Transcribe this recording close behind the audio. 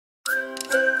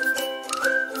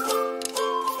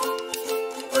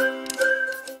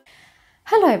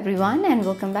everyone, and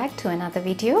welcome back to another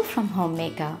video from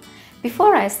Homemaker.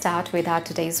 Before I start with our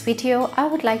today's video, I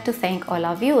would like to thank all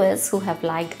our viewers who have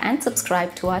liked and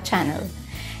subscribed to our channel.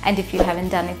 And if you haven't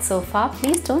done it so far,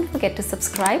 please don't forget to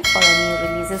subscribe for our new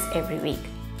releases every week.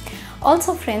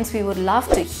 Also friends, we would love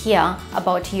to hear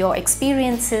about your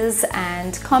experiences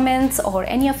and comments or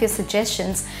any of your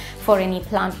suggestions for any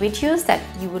plant videos that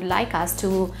you would like us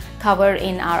to cover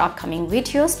in our upcoming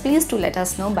videos. Please do let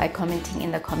us know by commenting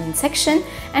in the comment section,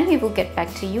 and we will get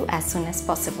back to you as soon as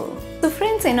possible. So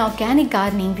friends, in organic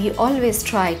gardening, we always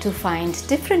try to find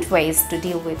different ways to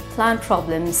deal with plant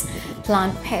problems,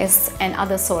 plant pests and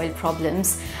other soil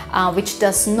problems, which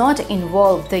does not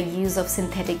involve the use of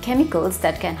synthetic chemicals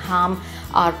that can harm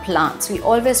our plants. We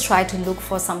always try to look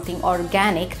for something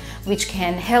organic which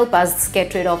can help us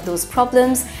get rid of those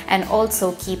problems and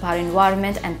also keep our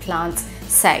environment and plants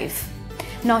safe.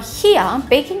 Now here,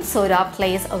 baking soda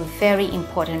plays a very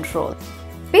important role.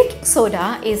 Baking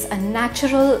soda is a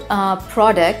natural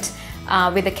product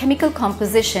with a chemical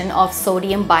composition of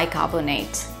sodium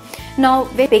bicarbonate. Now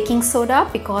with baking soda,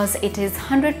 because it is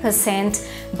 100%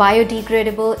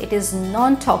 biodegradable, it is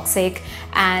non-toxic,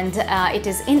 and it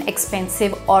is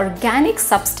inexpensive organic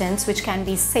substance which can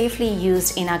be safely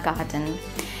used in our garden.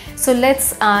 So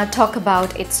let's talk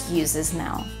about its uses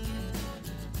now.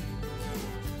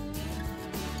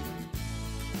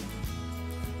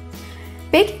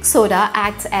 Baking soda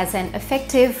acts as an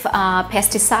effective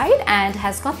pesticide and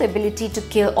has got the ability to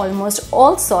kill almost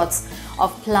all sorts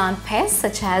of plant pests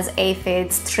such as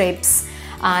aphids, thrips,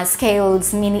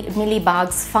 scales,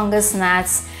 mealybugs, fungus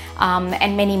gnats,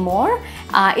 and many more.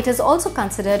 It is also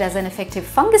considered as an effective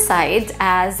fungicide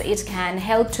as it can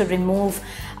help to remove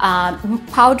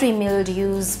powdery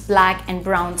mildews, black and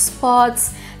brown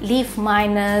spots, leaf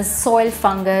miners, soil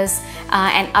fungus,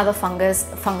 and other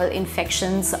fungal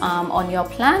infections on your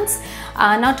plants.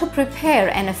 Now to prepare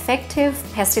an effective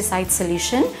pesticide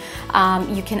solution,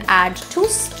 you can add 2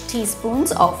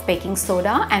 teaspoons of baking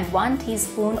soda and 1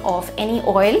 teaspoon of any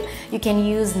oil. You can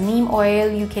use neem oil,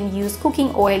 you can use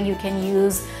cooking oil, you can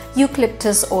use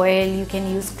eucalyptus oil, you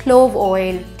can use clove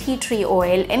oil, tea tree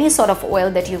oil, any sort of oil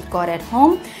that you've got at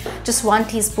home. Just 1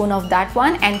 teaspoon of that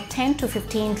one and 10 to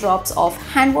 15 drops of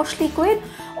hand wash liquid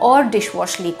or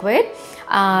dishwash liquid.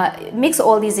 Mix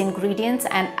all these ingredients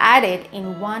and add it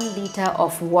in 1 liter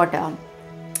of water.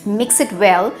 Mix it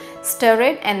well, stir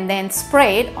it, and then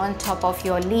spray it on top of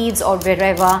your leaves or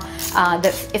wherever the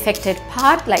affected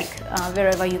part, like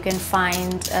wherever you can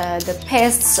find the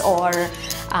pests or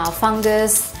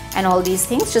fungus and all these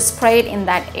things. Just spray it in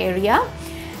that area.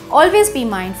 Always be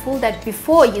mindful that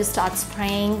before you start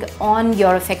spraying on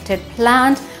your affected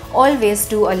plant, always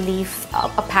do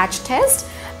a patch test.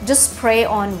 Just spray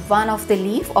on one of the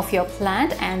leaf of your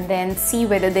plant and then see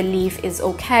whether the leaf is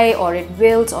okay or it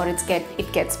wilts or it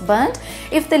gets burnt.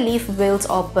 If the leaf wilts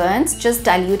or burns, just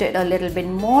dilute it a little bit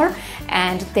more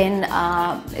and then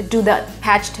do the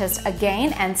patch test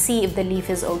again and see if the leaf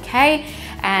is okay.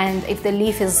 And if the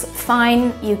leaf is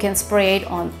fine, you can spray it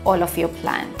on all of your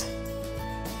plant.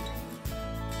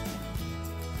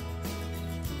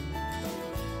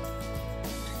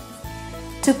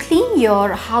 To clean your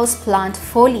houseplant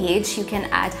foliage, you can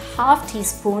add ½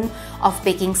 teaspoon of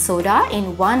baking soda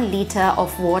in 1 liter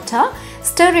of water.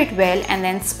 Stir it well and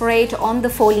then spray it on the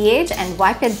foliage and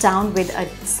wipe it down with a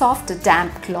soft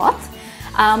damp cloth.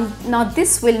 Now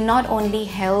this will not only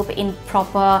help in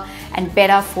proper and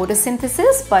better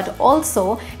photosynthesis, but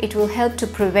also it will help to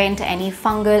prevent any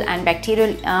fungal and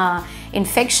bacterial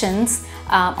infections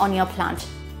on your plant.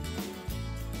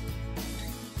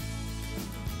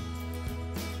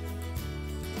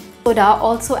 Soda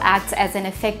also acts as an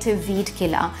effective weed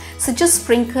killer. So just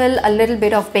sprinkle a little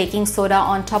bit of baking soda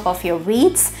on top of your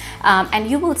weeds and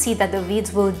you will see that the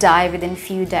weeds will die within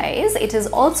few days. It is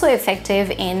also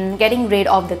effective in getting rid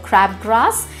of the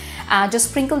crabgrass. Just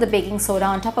sprinkle the baking soda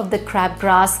on top of the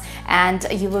crabgrass and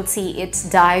you will see it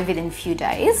die within few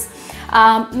days.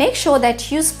 Make sure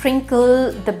that you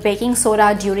sprinkle the baking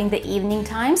soda during the evening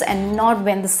times and not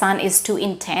when the sun is too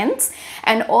intense.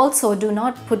 And also do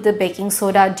not put the baking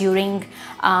soda during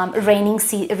rainy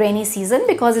season,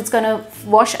 because it's going to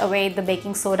wash away the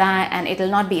baking soda and it will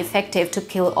not be effective to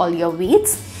kill all your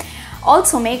weeds.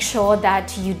 Also make sure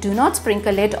that you do not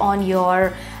sprinkle it on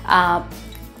your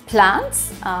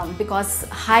plants because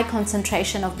high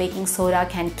concentration of baking soda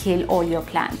can kill all your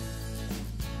plants.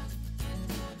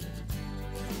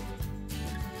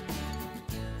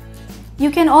 You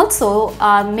can also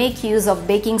make use of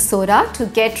baking soda to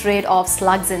get rid of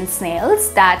slugs and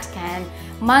snails that can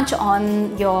munch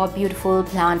on your beautiful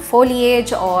plant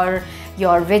foliage or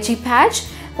your veggie patch.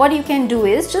 what you can do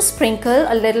is just sprinkle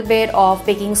a little bit of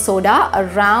baking soda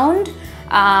around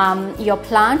your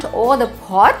plant or the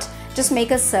pot. Just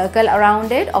make a circle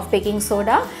around it of baking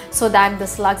soda so that the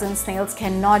slugs and snails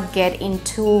cannot get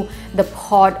into the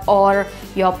pot or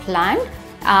your plant.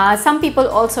 Some people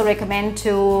also recommend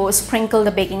to sprinkle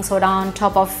the baking soda on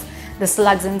top of the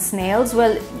slugs and snails.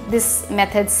 Well, this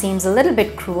method seems a little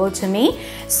bit cruel to me,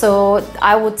 so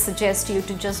I would suggest you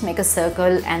to just make a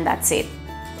circle and that's it.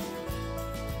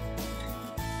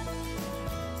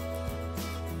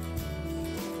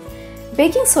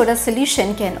 Baking soda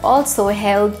solution can also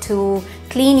help to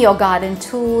clean your garden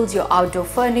tools, your outdoor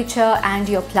furniture and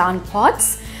your plant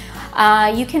pots.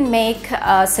 You can make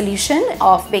a solution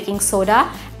of baking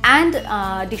soda and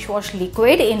dishwash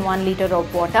liquid in 1 liter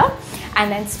of water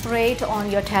and then spray it on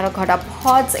your terracotta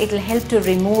pots. It will help to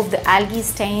remove the algae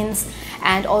stains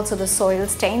and also the soil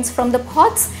stains from the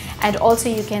pots, and also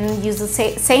you can use the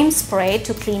same spray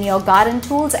to clean your garden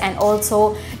tools and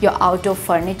also your outdoor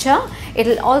furniture. It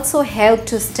will also help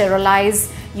to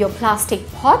sterilize your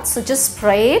plastic pots, so just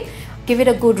spray it, give it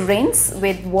a good rinse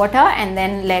with water and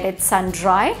then let it sun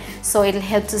dry, so it will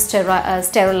help to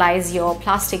sterilize your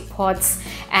plastic pots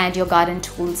and your garden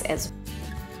tools as well.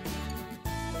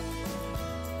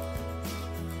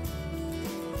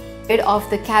 Of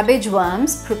the cabbage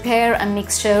worms, prepare a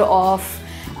mixture of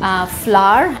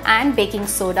flour and baking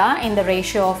soda in the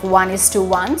ratio of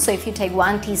 1:1. So if you take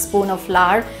 1 teaspoon of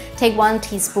flour, take 1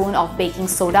 teaspoon of baking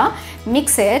soda,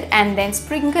 mix it and then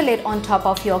sprinkle it on top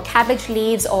of your cabbage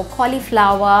leaves or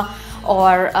cauliflower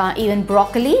or even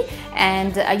broccoli,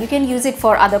 and you can use it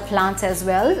for other plants as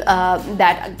well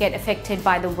that get affected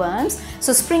by the worms.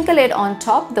 So sprinkle it on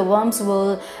top. The worms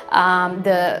will,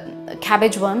 the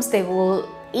cabbage worms, they will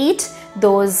eat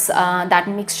those that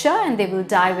mixture and they will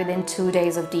die within 2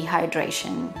 days of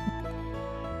dehydration.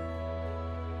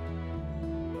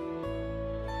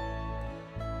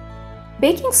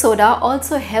 Baking soda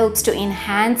also helps to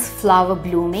enhance flower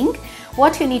blooming.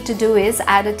 What you need to do is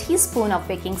add a teaspoon of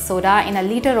baking soda in a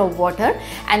liter of water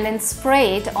and then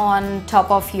spray it on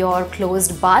top of your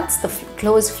closed buds, the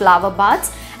closed flower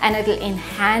buds, and it will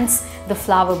enhance the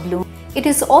flower bloom. It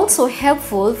is also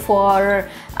helpful for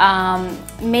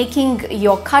making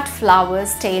your cut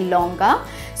flowers stay longer.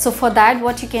 So for that,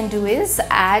 what you can do is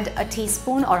add a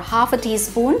teaspoon or half a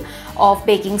teaspoon of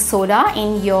baking soda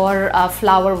in your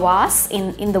flower vase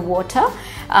in the water,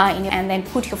 and then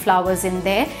put your flowers in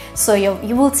there. So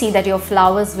you will see that your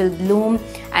flowers will bloom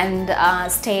and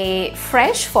stay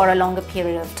fresh for a longer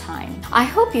period of time. I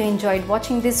hope you enjoyed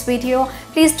watching this video.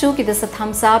 Please do give us a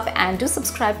thumbs up and do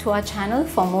subscribe to our channel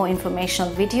for more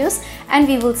informational videos, and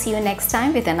we will see you next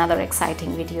time with another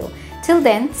exciting video. Till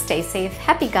then, stay safe,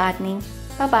 happy gardening.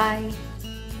 Bye-bye.